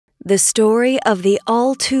The story of the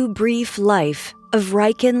all-too-brief life of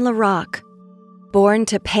Ryken Larocque, born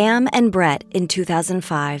to Pam and Brett in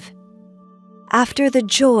 2005. After the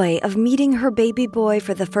joy of meeting her baby boy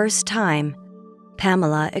for the first time,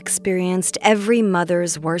 Pamela experienced every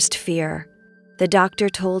mother's worst fear. The doctor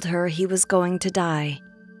told her he was going to die.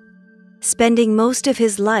 Spending most of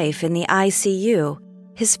his life in the ICU,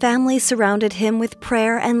 his family surrounded him with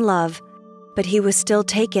prayer and love, but he was still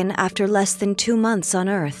taken after less than 2 months on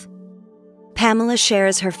Earth. Pamela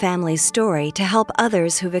shares her family's story to help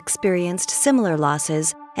others who've experienced similar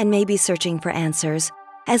losses and may be searching for answers,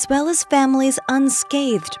 as well as families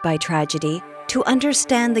unscathed by tragedy, to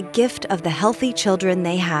understand the gift of the healthy children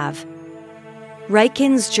they have.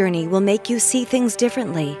 Ryken's journey will make you see things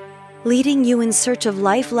differently, leading you in search of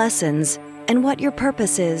life lessons and what your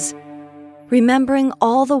purpose is, remembering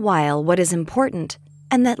all the while what is important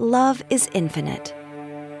and that love is infinite.